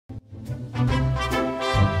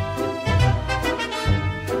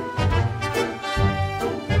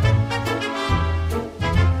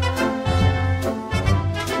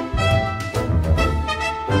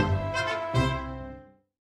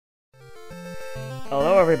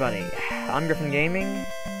Hello everybody, I'm Griffin Gaming,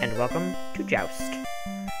 and welcome to Joust.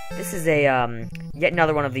 This is a, yet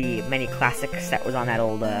another one of the many classics that was on that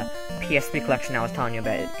old, PS3 collection I was telling you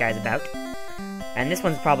guys about. And this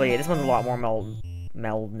one's a lot more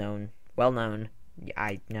well-known, yeah,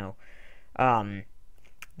 I know,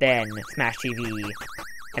 than Smash TV.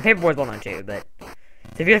 And Paperboard's well-known too, but,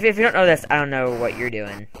 so if you don't know this, I don't know what you're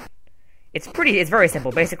doing. It's very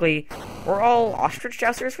simple. Basically, we're all ostrich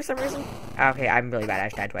jousters for some reason. Okay, I'm really bad. I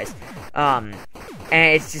just died twice. And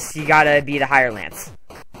it's just, you gotta be the higher lance.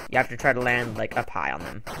 You have to try to land, like, up high on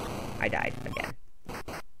them. I died again.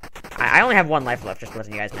 I only have one life left, just to let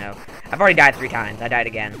you guys know. I've already died 3 times. I died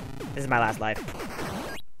again. This is my last life.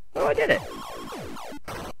 Oh, I did it.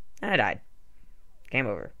 And I died. Game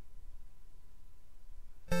over.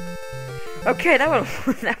 Okay,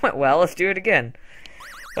 that went well. Let's do it again.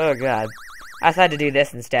 Oh god. I decided to do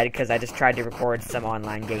this instead because I just tried to record some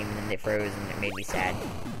online game and then it froze and it made me sad.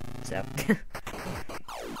 So.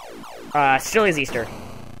 Still is Easter.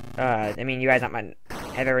 I mean, you guys might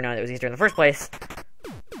have ever known it was Easter in the first place.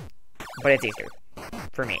 But it's Easter.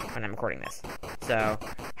 For me, when I'm recording this. So,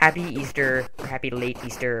 happy Easter, or happy late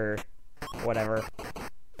Easter, or whatever.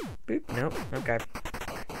 Boop, nope, okay.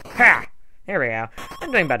 Ha! There we go.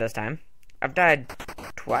 I'm doing better this time. I've died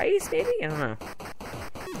twice, maybe? I don't know.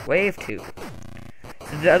 Wave 2.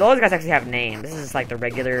 So those guys actually have names. This is like the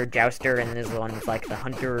regular Jouster, and there's the one that's like the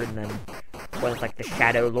Hunter, and then one that's like the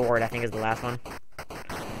Shadow Lord, I think is the last one.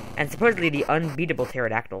 And supposedly the unbeatable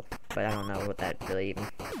Pterodactyl, but I don't know what that really even...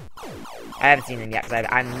 I haven't seen him yet, because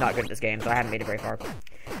I'm not good at this game, so I haven't made it very far.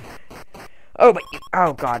 Oh, but...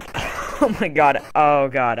 Oh, God. Oh, my God. Oh,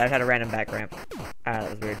 God. I've had a random back ramp. That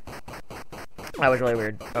was weird. That was really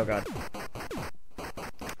weird. Oh, God.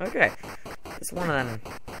 Okay. It's one of them...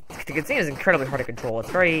 The Genshin is incredibly hard to control.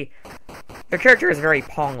 It's very... Their character is very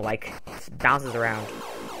Pong-like. Just bounces around.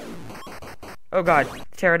 Oh, God.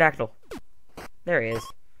 Pterodactyl. There he is.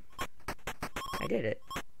 I did it.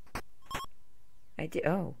 I did...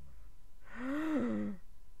 Oh.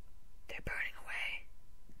 They're burning away.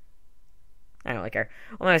 I don't really care.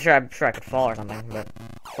 I'm sure I could fall or something, but...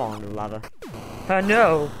 Fall into the lava.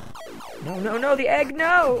 No! No, the egg,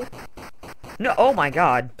 no! No, oh my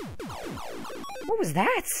god. What was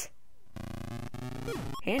that?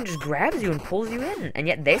 Hand just grabs you and pulls you in, and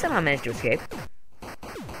yet they somehow managed to escape.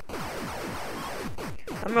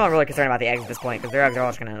 I'm not really concerned about the eggs at this point, because their eggs are all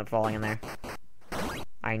just gonna end up falling in there.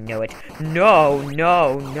 I know it. No! I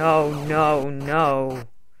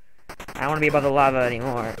don't want to be above the lava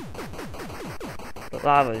anymore. The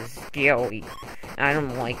lava is scary. I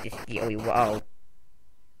don't like this scary. Whoa.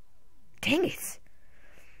 Dang it!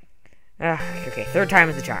 Okay, 3rd time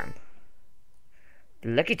is the charm.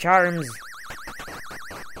 Lucky Charms.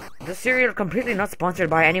 The cereal completely not sponsored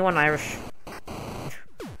by anyone Irish.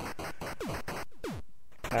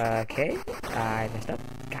 Okay, I messed up.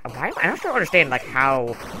 God, why am I not sure I understand, like,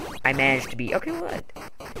 how I managed to be... Okay, what?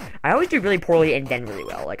 I always do really poorly and then really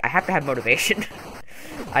well. Like, I have to have motivation.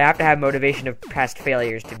 I have to have motivation of past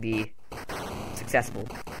failures to be successful.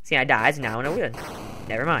 See, I died, so now I'm gonna win.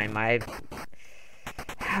 Never mind, my...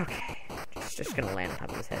 Okay. Just gonna land on top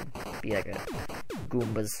of his head. Be like a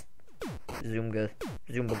Goombas. Zumba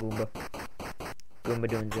Goomba. Goomba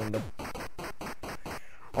doing Zumba.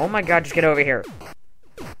 Oh my god, just get over here.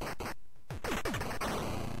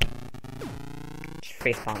 Just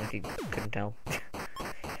facepalm if you couldn't tell.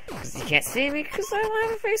 Because you can't see me because I don't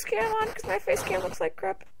have a face cam on because my face cam looks like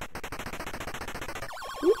crap.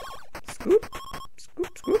 Scoop.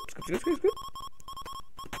 Scoop.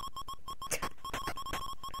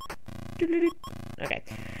 Okay.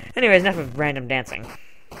 Anyways, enough of random dancing.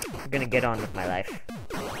 I'm gonna get on with my life.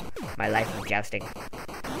 My life of jousting.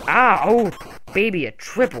 Ah! Oh! Baby, a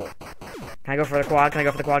triple! Can I go for the quad? Can I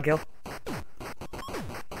go for the quad kill?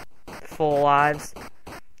 Full lives.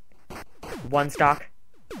 1 stock.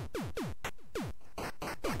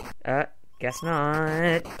 Guess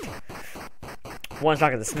not. 1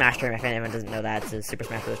 stock is a Smash term, if anyone doesn't know that. It's a Super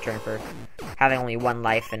Smash Bros. Term for having only 1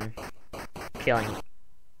 life and killing.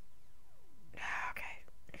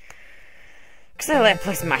 Because I like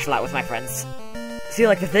play Smash a lot with my friends. See,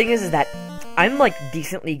 like, the thing is that I'm, like,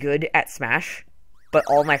 decently good at Smash, but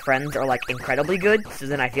all my friends are, like, incredibly good, so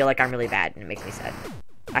then I feel like I'm really bad, and it makes me sad.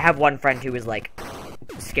 I have one friend who is, like,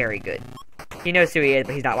 scary good. He knows who he is,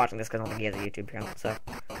 but he's not watching this because I don't think he has a YouTube channel, so...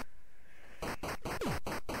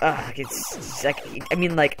 it's like, I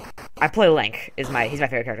mean, like, I play Link, he's my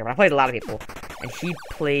favorite character, but I played a lot of people, and he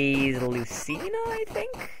plays Lucina, I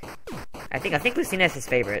think? I think Lucina is his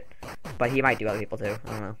favorite, but he might do other people too, I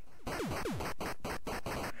don't know.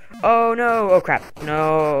 Oh, no. Oh, crap.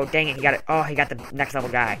 No. Dang it. He got it. Oh, he got the next level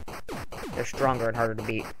guy. They're stronger and harder to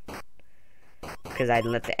beat. Because I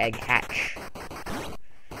let the egg hatch.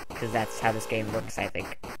 Because that's how this game works, I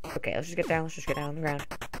think. Okay, let's just get down. Let's just get down on the ground.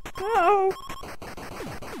 Oh!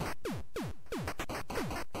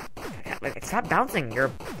 Like, stop bouncing.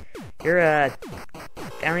 You're, I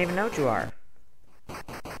don't even know what you are.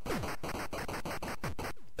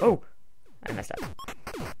 Oh! I messed up.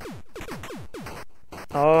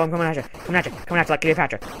 Oh, I'm coming at you. Coming at you. Coming at you like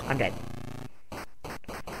Cleopatra. I'm dead.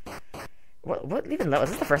 What even level?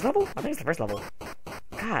 Is this the first level? I think it's the first level.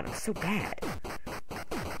 God, I'm so bad.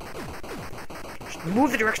 Just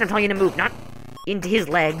move the direction I'm telling you to move, not into his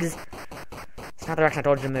legs. It's not the direction I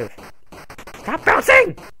told you to move. Stop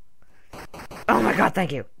bouncing! Oh my god,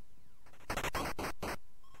 thank you.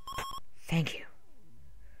 Thank you.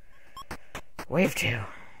 Wave 2.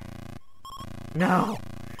 No.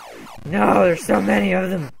 No, there's so many of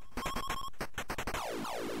them.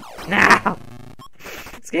 No!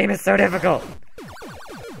 This game is so difficult.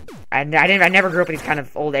 I never grew up with these kind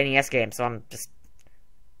of old NES games, so I'm just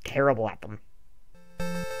terrible at them.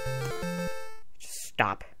 Just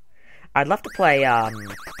stop. I'd love to play,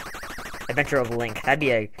 Adventure of Link.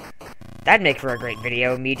 That'd make for a great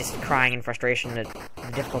video, me just crying in frustration at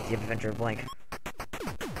the difficulty of Adventure of Link.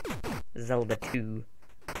 Zelda 2.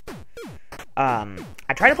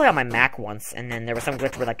 I tried to play on my Mac once, and then there was some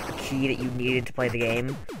glitch where, like, the key that you needed to play the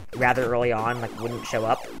game rather early on, like, wouldn't show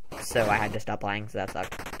up, so I had to stop playing, so that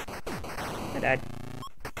sucked. I died.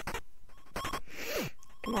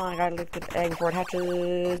 Come on, I gotta lift the egg before it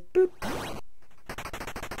hatches. Boop!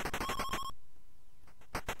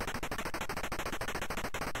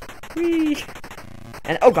 Whee!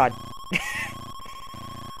 And, oh god!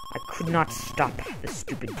 I could not stop the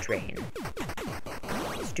stupid train.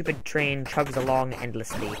 The stupid train chugs along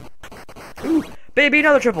endlessly. Ooh! Baby,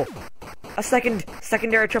 another triple! A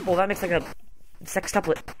secondary triple. That makes like a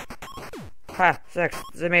sextuplet. Ha, 6.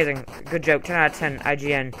 It's amazing. Good joke. 10 out of 10.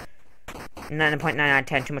 IGN. 9.9 out of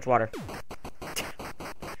 10. Too much water.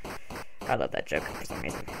 I love that joke for some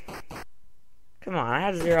reason. Come on, I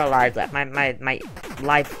have 0 lives left. My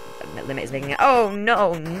life limit is making it. Oh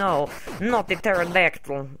no, no, not the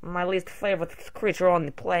pterodactyl. My least favorite creature on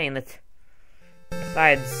the planet.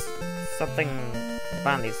 Besides something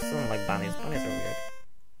bunnies. Something like bunnies. Bunnies are weird.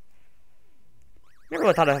 Never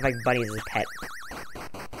really thought of having bunnies as a pet.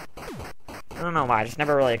 I don't know why. It just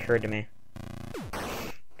never really occurred to me.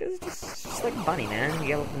 Because it's just like a bunny, man. You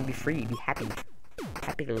gotta let them be free, be happy.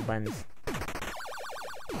 Happy little buns.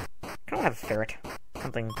 I don't have a ferret.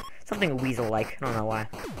 Something weasel-like. I don't know why.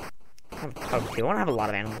 I have a pug too. I don't have a lot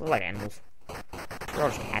of animals. I like animals. They're all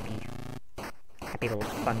just happy. Happy little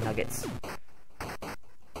fun nuggets.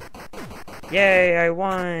 Yay, I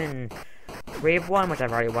won! Wave 1, which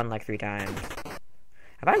I've already won like 3 times.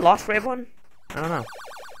 Have I lost Wave 1? I don't know.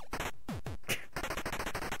 I'm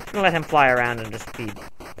gonna let him fly around and just be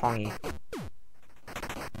pongy.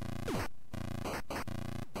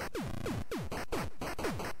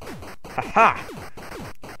 Haha!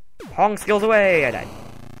 Pong skills away! I died.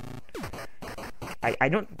 I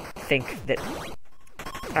don't think that...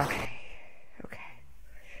 Okay.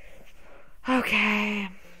 Okay.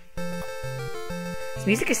 This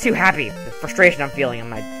music is too happy. The frustration I'm feeling in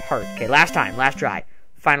my heart. Okay, last try.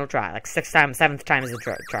 Final try. Like 6th time, 7th time is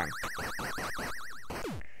the charm.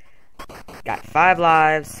 Got 5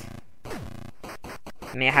 lives.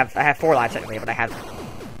 I mean, I have 4 lives technically, but I have...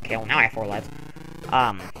 Okay, well now I have 4 lives.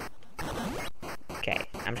 Okay,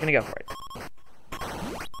 I'm just gonna go for it.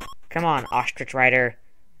 Come on, Ostrich Rider.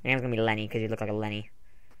 Your name's gonna be Lenny, because you look like a Lenny.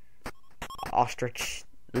 Ostrich.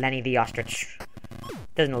 Lenny the Ostrich.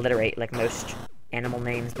 Doesn't alliterate like most animal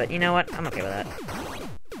names, but you know what? I'm okay with that.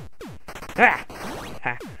 Ah!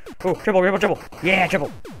 Ah. Oh, triple! Yeah,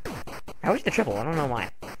 triple! I always the triple, I don't know why.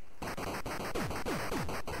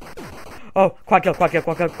 Oh, quad kill! Quad kill!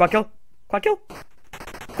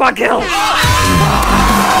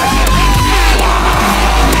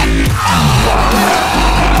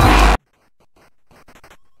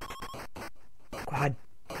 Quad.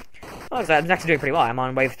 Oh, so I'm actually doing pretty well. I'm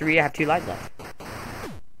on wave 3, I have 2 lives left.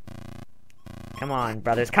 Come on,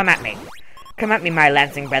 brothers, come at me! Come at me, my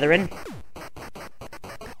lancing brethren!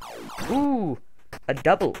 Ooh! A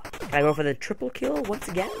double. Can I go for the triple kill once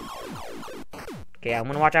again? Okay, I'm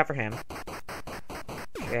gonna watch out for him.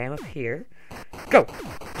 Okay, I'm up here. Go!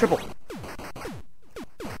 Triple!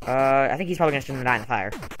 I think he's probably gonna die in the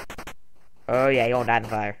fire. Oh yeah, he won't die in the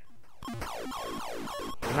fire.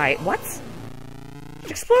 He might. What?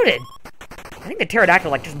 It exploded! I think the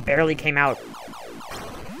pterodactyl, like, just barely came out.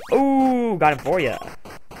 Ooh, got him for ya.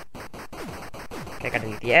 Okay, gotta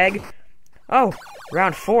eat the egg. Oh,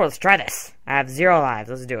 round 4, let's try this. I have 0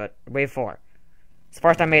 lives, let's do it. Wave 4. It's the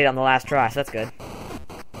first I made it on the last try, so that's good.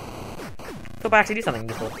 Hope I actually do something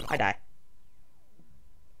useful. I die.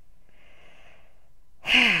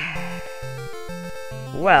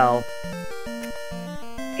 Well,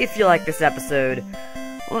 if you like this episode,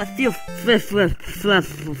 well, feel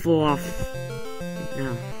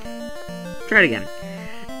no. Try it again.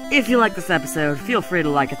 If you like this episode, feel free to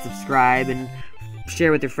like and subscribe, and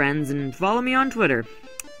share with your friends, and follow me on Twitter.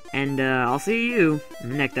 And I'll see you in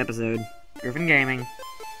the next episode. Griffin Gaming,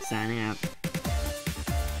 signing out.